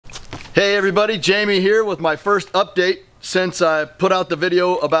Hey everybody, Jamie here with my first update since I put out the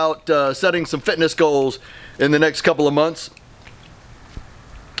video about setting some fitness goals in the next couple of months.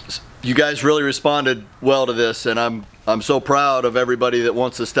 You guys really responded well to this, and I'm so proud of everybody that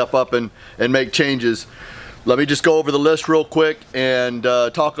wants to step up and make changes. Let me just go over the list real quick and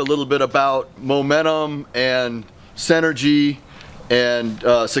talk a little bit about momentum and synergy and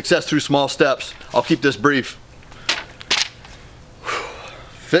success through small steps. I'll keep this brief.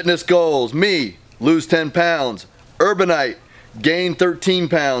 Fitness goals: me, lose 10 pounds. Urbanite, gain 13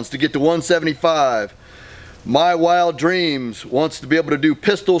 pounds to get to 175. My Wild Dreams wants to be able to do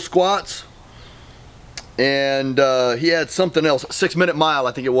pistol squats. And he had something else, 6-minute mile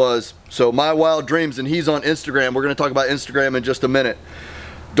I think it was. So My Wild Dreams, and he's on Instagram. We're going to talk about Instagram in just a minute.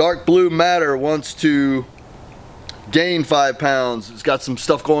 DarkBlue Matter wants to gain 5 pounds. He's got some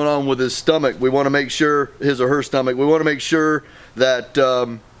stuff going on with his stomach. We want to make sure, his or her stomach, we want to make sure that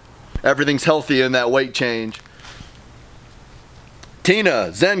everything's healthy in that weight change.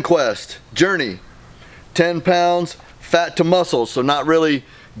 Tina, ZenQuest Journey, 10 pounds, fat to muscle, so not really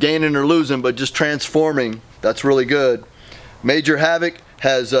gaining or losing, but just transforming. That's really good. Major Havoc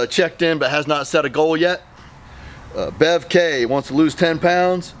has checked in but has not set a goal yet. Bev K wants to lose 10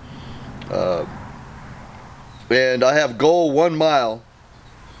 pounds. And I have goal 1 mile.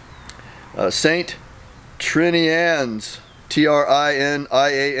 Saint Trinian's, Trinianz,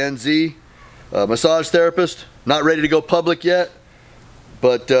 massage therapist, not ready to go public yet,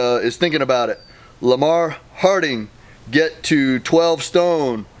 but is thinking about it. Lamar Harding, get to 12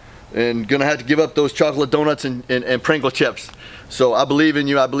 stone and gonna have to give up those chocolate donuts and Pringle chips. So I believe in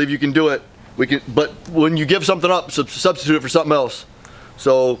you. I believe you can do it. We can, but when you give something up, substitute it for something else.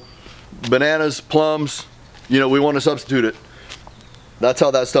 So bananas, plums, you know, we want to substitute it. That's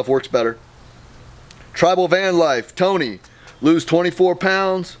how that stuff works better. Tribal Van Life, Tony, lose 24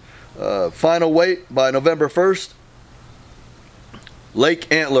 pounds, final weight by November 1st.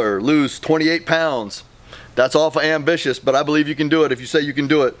 Lake Antler, lose 28 pounds. That's awful ambitious, but I believe you can do it if you say you can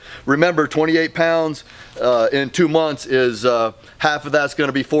do it. Remember, 28 pounds in 2 months is half of that's going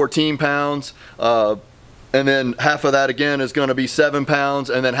to be 14 pounds. And then half of that again is going to be 7 pounds,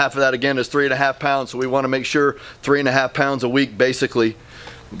 and then half of that again is 3.5 pounds. So we want to make sure 3.5 pounds a week, basically.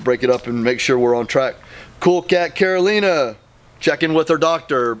 Break it up and make sure we're on track. Cool Cat Carolina, check in with her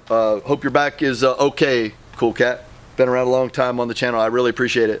doctor. Hope your back is okay, Cool Cat. Been around a long time on the channel. I really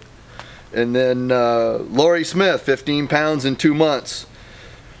appreciate it. And then Lori Smith, 15 pounds in 2 months.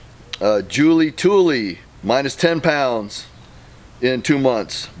 Julie Tooley, minus 10 pounds in 2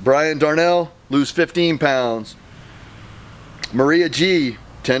 months. Brian Darnell, lose 15 pounds. Maria G,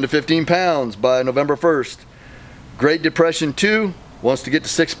 10 to 15 pounds by November 1st. Great Depression 2 wants to get to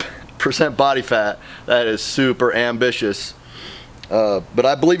 6% body fat. That is super ambitious. But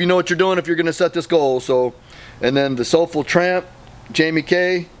I believe you know what you're doing if you're going to set this goal. So, and then the Soulful Tramp, Jamie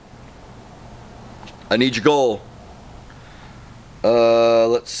K, I need your goal.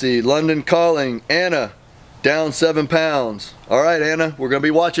 Let's see, London Calling, Anna, down 7 pounds. All right, Anna, we're going to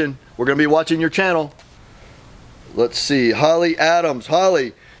be watching. We're going to be watching your channel. Let's see, Holly Adams.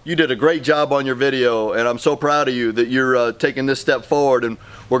 Holly, you did a great job on your video, and I'm so proud of you that you're taking this step forward. And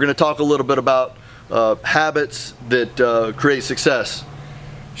we're going to talk a little bit about habits that create success.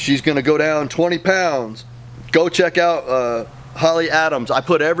 She's going to go down 20 pounds. Go check out Holly Adams. I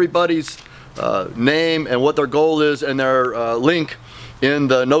put everybody's name and what their goal is and their link in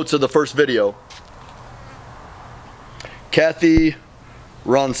the notes of the first video. Kathy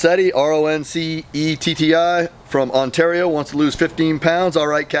Roncetti, R-O-N-C-E-T-T-I, from Ontario, wants to lose 15 pounds. All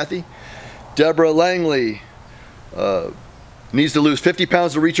right, Kathy. Deborah Langley needs to lose 50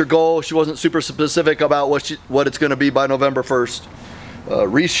 pounds to reach her goal. She wasn't super specific about what it's going to be by November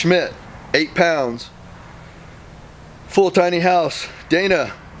 1st. Reese Schmidt, 8 pounds. Full Tiny House,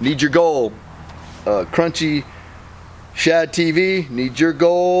 Dana, need your goal. Crunchy Shad TV, need your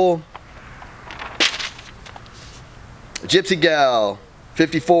goal. Gypsy Gal,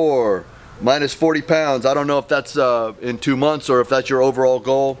 54, minus 40 pounds. I don't know if that's in 2 months or if that's your overall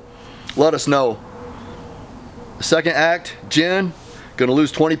goal. Let us know. Second act, Jen, gonna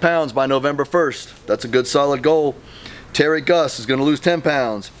lose 20 pounds by November 1st. That's a good solid goal. Terry Gus is gonna lose 10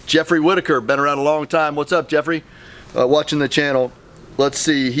 pounds. Jeffrey Whitaker, been around a long time. What's up, Jeffrey? Watching the channel. Let's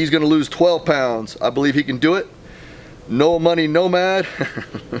see, he's gonna lose 12 pounds. I believe he can do it. No Money Nomad,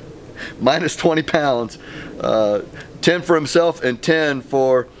 minus 20 pounds. 10 for himself and 10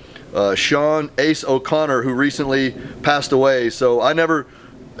 for Sean Ace O'Connor, who recently passed away. So I never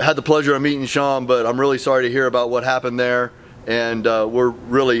had the pleasure of meeting Sean, but I'm really sorry to hear about what happened there. And we're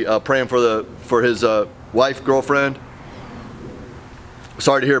really praying for his wife, girlfriend.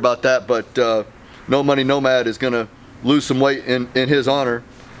 sorry to hear about that, but No Money Nomad is gonna lose some weight in his honor.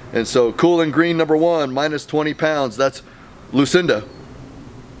 And so Cool and Green number 1, minus 20 pounds. That's Lucinda.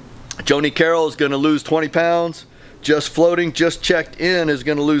 Joni Carroll is gonna lose 20 pounds. Just Floating, just checked in, is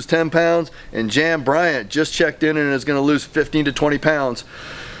gonna lose 10 pounds. And Jan Bryant just checked in and is gonna lose 15 to 20 pounds.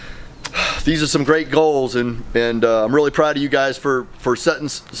 These are some great goals, and I'm really proud of you guys for setting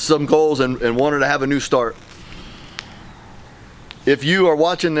some goals and wanting to have a new start. If you are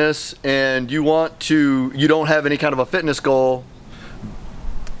watching this and you don't have any kind of a fitness goal,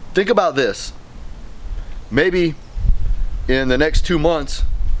 think about this. Maybe in the next 2 months,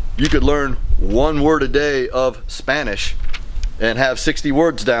 you could learn 1 word a day of Spanish and have 60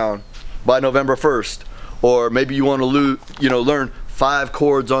 words down by November 1st. Or maybe you want to learn 5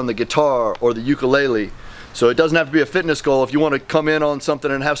 chords on the guitar or the ukulele. So it doesn't have to be a fitness goal. If you want to come in on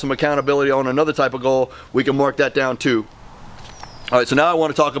something and have some accountability on another type of goal, we can mark that down too. All right, so now I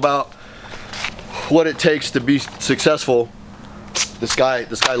want to talk about what it takes to be successful. This guy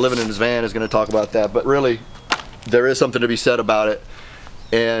living in his van is going to talk about that, but really there is something to be said about it.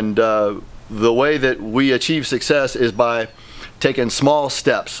 And the way that we achieve success is by taking small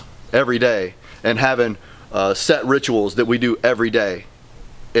steps every day and having set rituals that we do every day.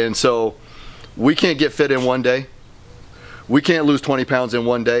 And so we can't get fit in 1 day. We can't lose 20 pounds in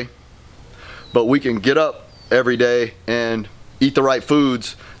 1 day, but we can get up every day and eat the right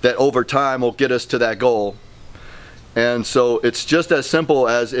foods that over time will get us to that goal. And so it's just as simple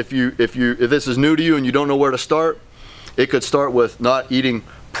as if this is new to you and you don't know where to start, it could start with not eating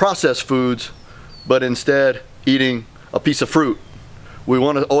processed foods, but instead eating a piece of fruit. We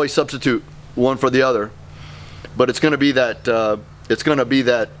want to always substitute one for the other, but it's going to be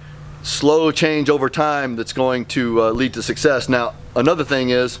that slow change over time that's going to lead to success. Now, another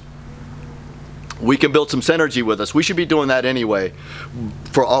thing is we can build some synergy with us. We should be doing that anyway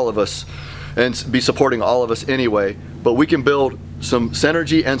for all of us and be supporting all of us anyway, but we can build some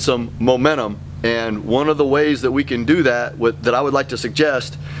synergy and some momentum. And one of the ways that we can do that that I would like to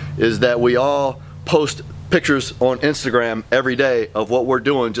suggest is that we all post pictures on Instagram every day of what we're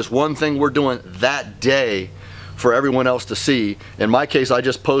doing, just one thing we're doing that day for everyone else to see. In my case, I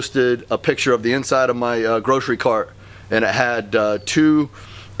just posted a picture of the inside of my grocery cart, and it had 2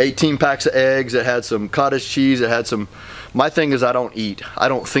 18 packs of eggs, it had some cottage cheese, it had some, my thing is I don't eat. I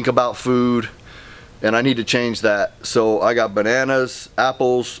don't think about food, and I need to change that. So I got bananas,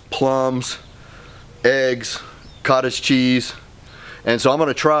 apples, plums, eggs, cottage cheese, and so I'm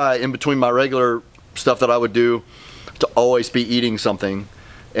gonna try in between my regular stuff that I would do to always be eating something.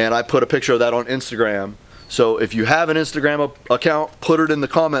 And I put a picture of that on Instagram. So if you have an Instagram account, put it in the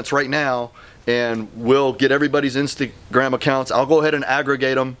comments right now, and we'll get everybody's Instagram accounts. I'll go ahead and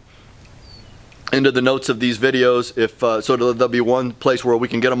aggregate them into the notes of these videos, so there'll be one place where we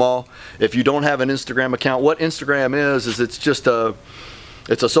can get them all. If you don't have an Instagram account, what Instagram is it's just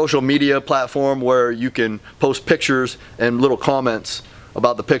it's a social media platform where you can post pictures and little comments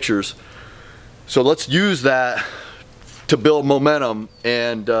about the pictures. So let's use that to build momentum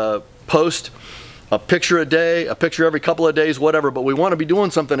and post a picture a day, a picture every couple of days, whatever, but we want to be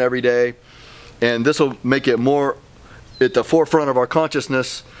doing something every day, and this will make it more at the forefront of our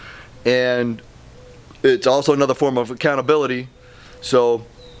consciousness, and it's also another form of accountability. So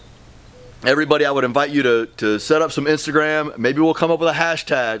everybody, I would invite you to set up some Instagram. Maybe we'll come up with a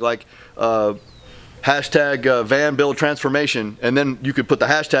hashtag like hashtag van build transformation, and then you could put the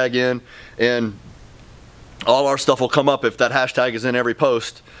hashtag in and all our stuff will come up if that hashtag is in every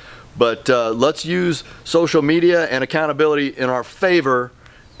post. But let's use social media and accountability in our favor,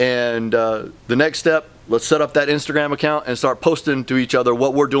 and the next step, let's set up that Instagram account and start posting to each other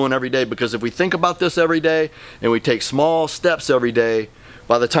what we're doing every day, because if we think about this every day and we take small steps every day,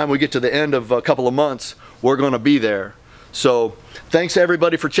 by the time we get to the end of a couple of months, we're going to be there. So thanks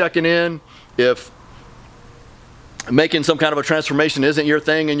everybody for checking in. If making some kind of a transformation isn't your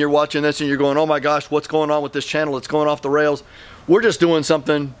thing and you're watching this and you're going, oh my gosh, what's going on with this channel? It's going off the rails. We're just doing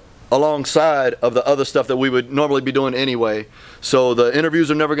something alongside of the other stuff that we would normally be doing anyway. So the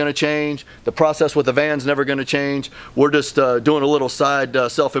interviews are never going to change. The process with the van's never going to change. We're just doing a little side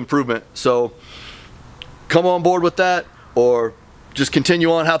self-improvement. So come on board with that, or just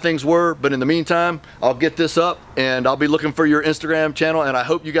continue on how things were. But in the meantime, I'll get this up and I'll be looking for your Instagram channel, and I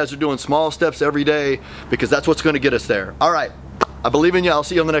hope you guys are doing small steps every day, because that's what's going to get us there. All right, I believe in you. I'll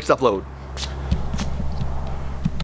see you on the next upload.